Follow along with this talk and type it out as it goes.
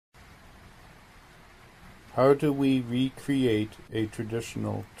How do we recreate a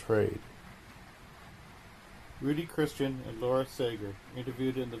traditional trade? Rudy Christian and Laura Saeger,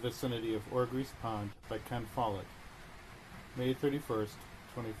 interviewed in the vicinity of Orgrease Pond by Ken Follett, May 31st,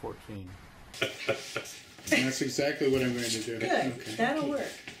 2014. That's exactly what I'm going to do. Good, Okay. that'll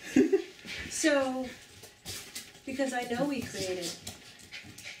work. So, because I know we created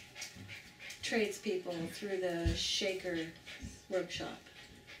tradespeople through the Saeger workshop.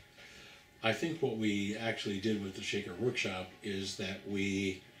 I think what we actually did with the Saeger workshop is that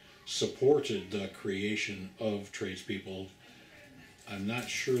we supported the creation of tradespeople. I'm not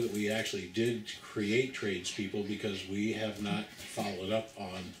sure that we actually did create tradespeople because we have not followed up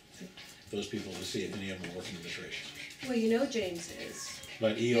on those people to see if any of them are working in the trades. Well, you know James is.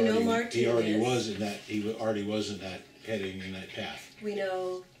 But he You know already Martin was in that. He already was in that heading in that path. We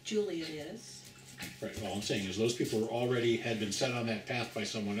know Julian is. Right. All I'm saying is those people were already had been set on that path by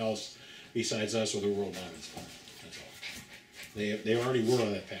someone else besides us or the World Monuments Fund. That's all. They already were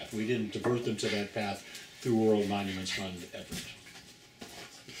on that path. We didn't divert them to that path through World Monuments Fund effort.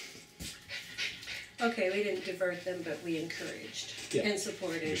 Okay, we didn't divert them, but we encouraged and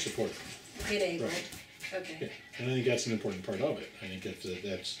supported. We support them. Enabled. Right. Okay. Yeah. And I think that's an important part of it. I think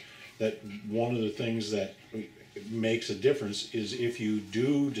that's one of the things that makes a difference is if you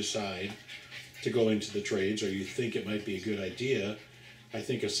do decide to go into the trades or you think it might be a good idea, I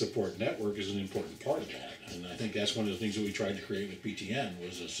think a support network is an important part of that. And I think that's one of the things that we tried to create with BTN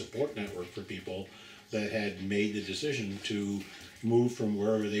was a support network for people that had made the decision to move from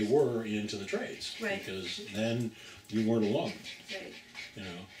wherever they were into the trades. Right. Because then you weren't alone. Right. You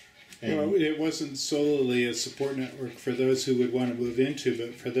know. And Well, it wasn't solely a support network for those who would want to move into,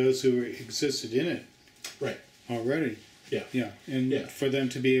 but for those who existed in it right. already. Yeah. Yeah, and for them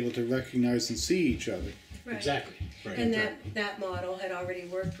to be able to recognize and see each other. Right. Exactly. Right. And that model had already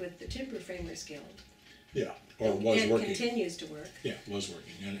worked with the Timber Framers Guild. Yeah. Or was and working. Continues to work. Yeah, was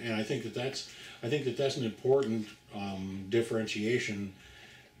working, and I think that's an important differentiation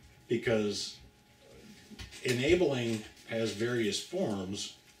because enabling has various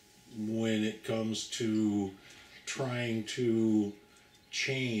forms when it comes to trying to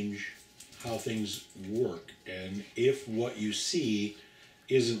change how things work, and if what you see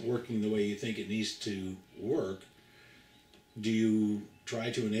isn't working the way you think it needs to work, do you try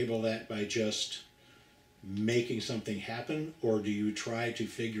to enable that by just making something happen, or do you try to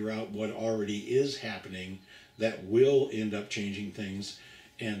figure out what already is happening that will end up changing things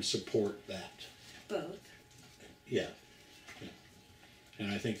and support that? Both. Yeah.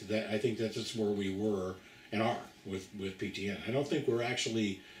 And I think that's where we were and are with PTN. I don't think we're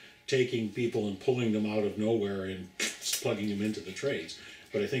actually taking people and pulling them out of nowhere and plugging them into the trades.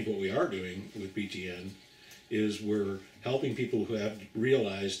 But I think what we are doing with PTN is we're helping people who have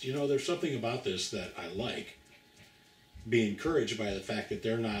realized, there's something about this that I like, be encouraged by the fact that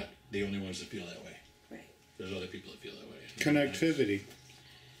they're not the only ones that feel that way. Right. There's other people that feel that way. Connectivity.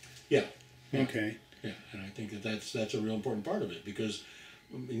 Yeah. Okay. Yeah, and I think that's a real important part of it because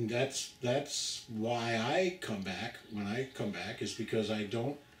that's why I come back. When I come back is because I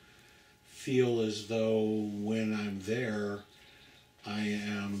don't feel as though when I'm there I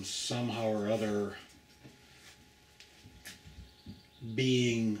am somehow or other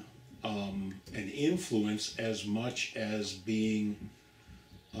being an influence as much as being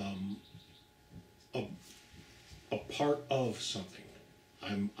a part of something.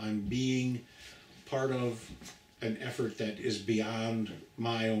 I'm being part of an effort that is beyond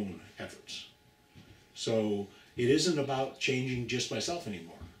my own efforts. So it isn't about changing just myself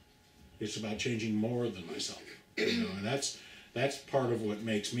anymore. It's about changing more than myself. And that's part of what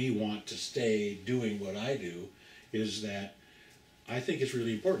makes me want to stay doing what I do, is that I think it's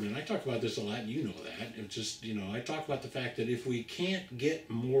really important. And I talk about this a lot, and you know that. It's just, I talk about the fact that if we can't get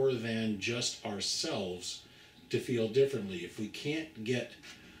more than just ourselves to feel differently, if we can't get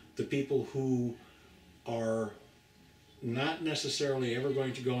the people who are not necessarily ever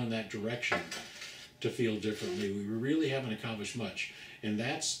going to go in that direction to feel differently, we really haven't accomplished much. And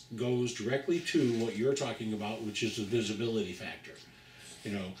that goes directly to what you're talking about, which is the visibility factor.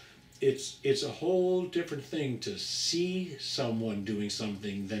 It's a whole different thing to see someone doing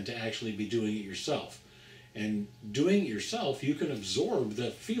something than to actually be doing it yourself. And doing it yourself, you can absorb the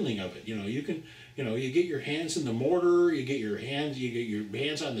feeling of it. You can, you get your hands in the mortar, you get your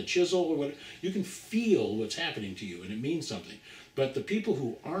hands on the chisel, or what. You can feel what's happening to you, and it means something. But the people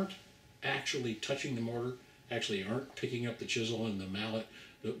who aren't actually touching the mortar, actually aren't picking up the chisel and the mallet,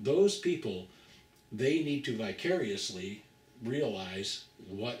 those people, they need to vicariously realize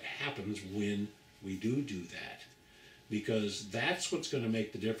what happens when we do that, because that's what's going to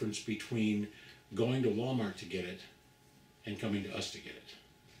make the difference between going to Walmart to get it and coming to us to get it.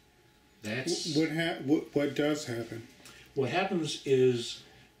 That's what does happen. what happens is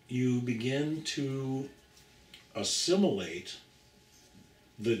you begin to assimilate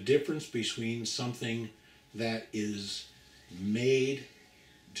the difference between something that is made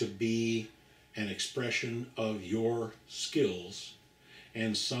to be an expression of your skills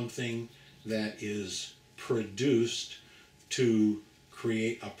and something that is produced to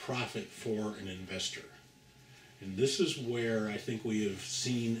create a profit for an investor. And this is where I think we have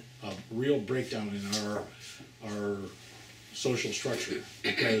seen a real breakdown in our social structure,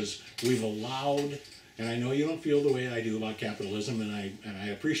 because we've allowed, and I know you don't feel the way I do about capitalism, and I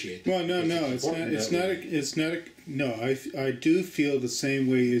appreciate that. Well, no, I do feel the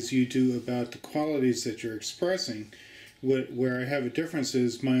same way as you do about the qualities that you're expressing. Where I have a difference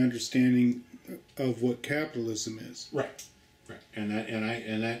is my understanding of what capitalism is. Right,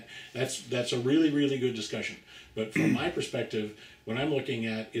 and that's a really, really good discussion. But from my perspective, what I'm looking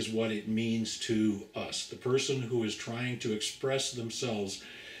at is what it means to us, the person who is trying to express themselves.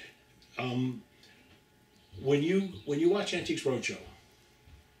 When you watch Antiques Roadshow,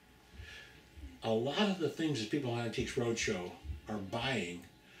 a lot of the things that people on Antiques Roadshow are buying,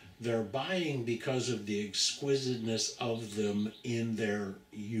 they're buying because of the exquisiteness of them in their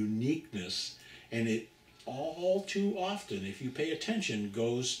uniqueness, and it all too often, if you pay attention,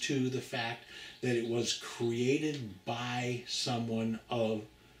 goes to the fact that it was created by someone of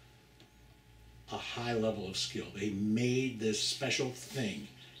a high level of skill. They made this special thing,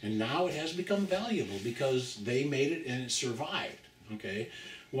 and now it has become valuable because they made it and it survived. Okay,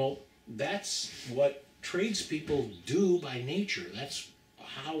 well, that's what tradespeople do by nature. That's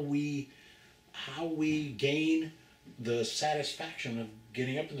how we gain the satisfaction of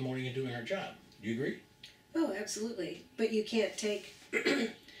getting up in the morning and doing our job. Do you agree? Oh, absolutely. But you can't take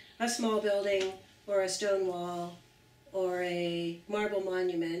a small building or a stone wall or a marble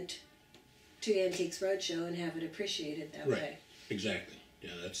monument to Antiques Roadshow and have it appreciated that way. Exactly.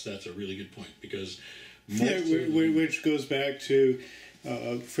 Yeah, that's a really good point, because which goes back to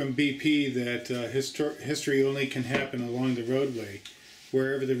from BP that history only can happen along the roadway.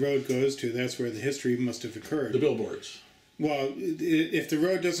 Wherever the road goes to, that's where the history must have occurred. The billboards. Well, if the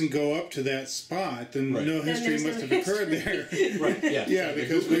road doesn't go up to that spot, then no history must have occurred there. Right. Yeah. Yeah,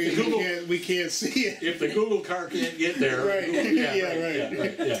 because we can't see it. If the Google car can't get there, right?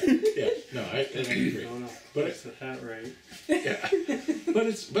 Right. Yeah. No, I agree. Oh, no. But That's that right. Yeah.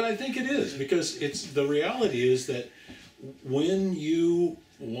 But I think it is, because it's the reality is that when you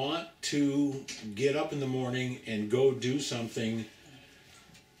want to get up in the morning and go do something,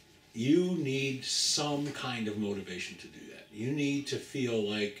 you need some kind of motivation to do that. You need to feel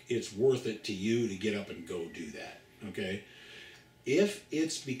like it's worth it to you to get up and go do that, okay? If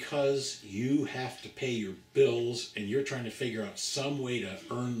it's because you have to pay your bills and you're trying to figure out some way to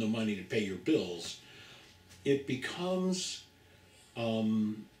earn the money to pay your bills, it becomes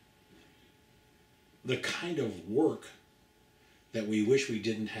the kind of work that we wish we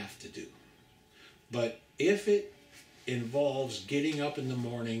didn't have to do. But if it involves getting up in the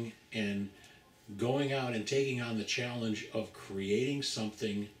morning and going out and taking on the challenge of creating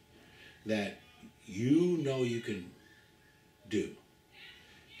something that you know you can do,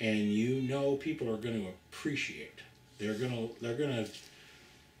 and you know people are going to appreciate, they're going to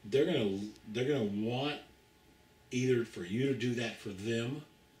want either for you to do that for them,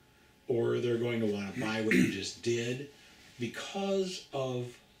 or they're going to want to buy what you just did because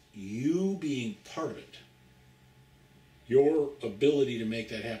of you being part of it. Your ability to make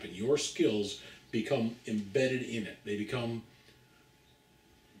that happen, your skills become embedded in it. They become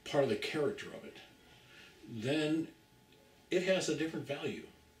part of the character of it. Then it has a different value.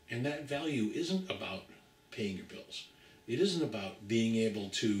 And that value isn't about paying your bills. It isn't about being able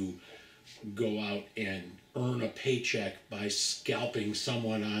to go out and earn a paycheck by scalping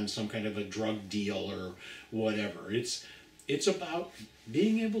someone on some kind of a drug deal or whatever. It's about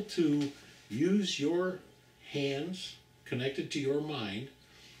being able to use your hands connected to your mind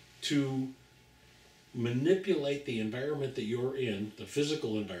to manipulate the environment that you're in, the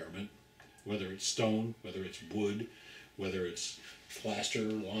physical environment, whether it's stone, whether it's wood, whether it's plaster,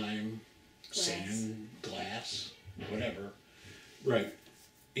 lime, sand, glass, whatever, right,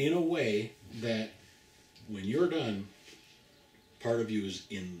 in a way that when you're done, part of you is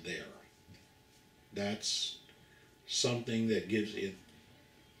in there. That's something that gives it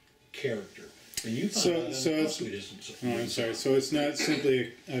character. And you found out I'm sorry. So it's not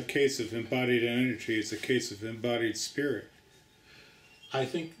simply a case of embodied energy; it's a case of embodied spirit. I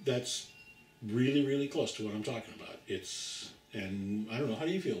think that's really, really close to what I'm talking about. And I don't know. How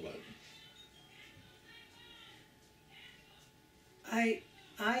do you feel about it?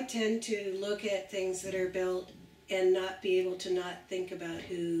 I tend to look at things that are built and not be able to not think about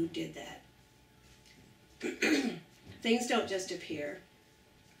who did that. Things don't just appear.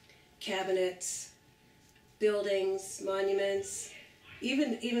 Cabinets, buildings, monuments,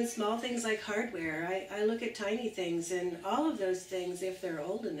 even small things like hardware. I look at tiny things, and all of those things, if they're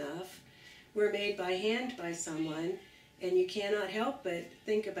old enough, were made by hand by someone, and you cannot help but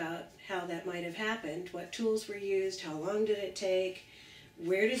think about how that might have happened, what tools were used, how long did it take,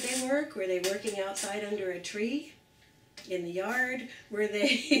 where did they work? Were they working outside under a tree? In the yard? Were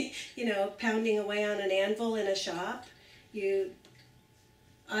they, pounding away on an anvil in a shop? It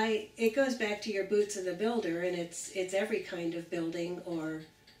goes back to your boots of the builder, and it's every kind of building or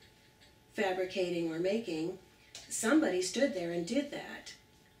fabricating or making. Somebody stood there and did that.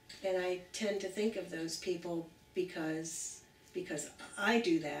 And I tend to think of those people because I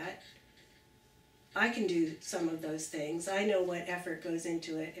do that. I can do some of those things. I know what effort goes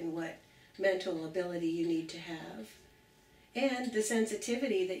into it and what mental ability you need to have, and the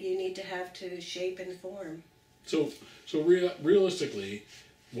sensitivity that you need to have to shape and form. So realistically,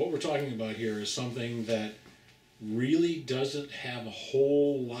 what we're talking about here is something that really doesn't have a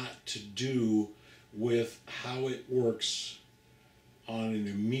whole lot to do with how it works on an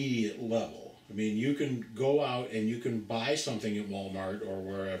immediate level. I mean, you can go out and you can buy something at Walmart or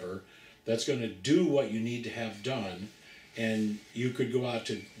wherever that's going to do what you need to have done, and you could go out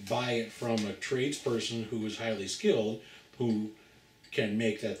to buy it from a tradesperson who is highly skilled, who can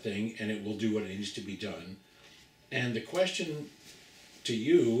make that thing, and it will do what it needs to be done. And the question to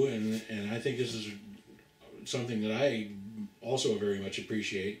you, and I think this is something that I also very much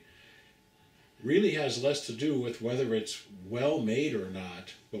appreciate, really has less to do with whether it's well made or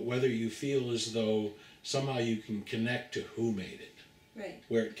not, but whether you feel as though somehow you can connect to who made it, Right.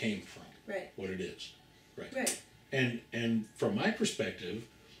 where it came from, Right. what it is, right? Right. And from my perspective,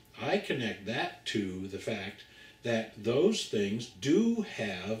 I connect that to the fact that those things do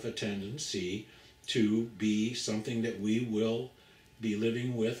have a tendency to be something that we will be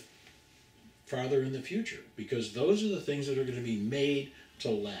living with farther in the future, because those are the things that are going to be made to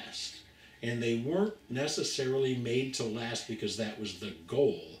last. And they weren't necessarily made to last because that was the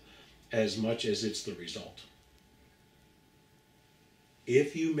goal as much as it's the result.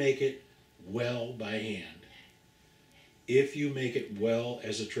 If you make it well by hand, if you make it well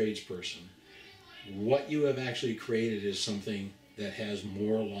as a tradesperson, what you have actually created is something that has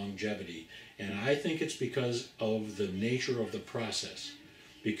more longevity. And I think it's because of the nature of the process,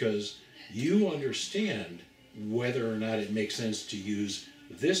 because you understand whether or not it makes sense to use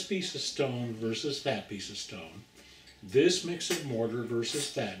this piece of stone versus that piece of stone, this mix of mortar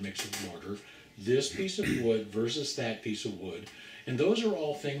versus that mix of mortar, this piece of wood versus that piece of wood. And those are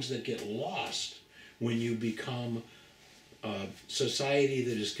all things that get lost when you become a society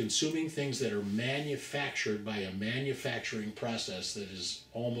that is consuming things that are manufactured by a manufacturing process that is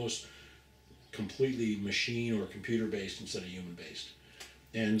almost completely machine or computer based instead of human based.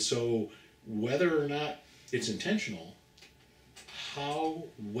 And so whether or not it's intentional, how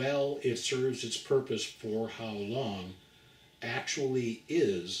well it serves its purpose for how long actually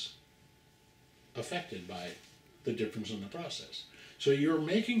is affected by the difference in the process. So you're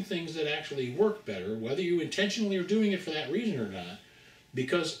making things that actually work better, whether you intentionally are doing it for that reason or not,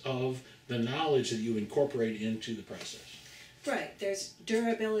 because of the knowledge that you incorporate into the process. Right. There's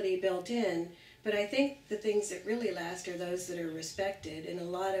durability built in, but I think the things that really last are those that are respected, and a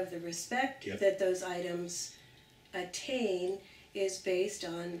lot of the respect that those items attain is based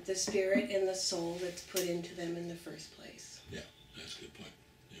on the spirit and the soul that's put into them in the first place. Yeah, that's a good point.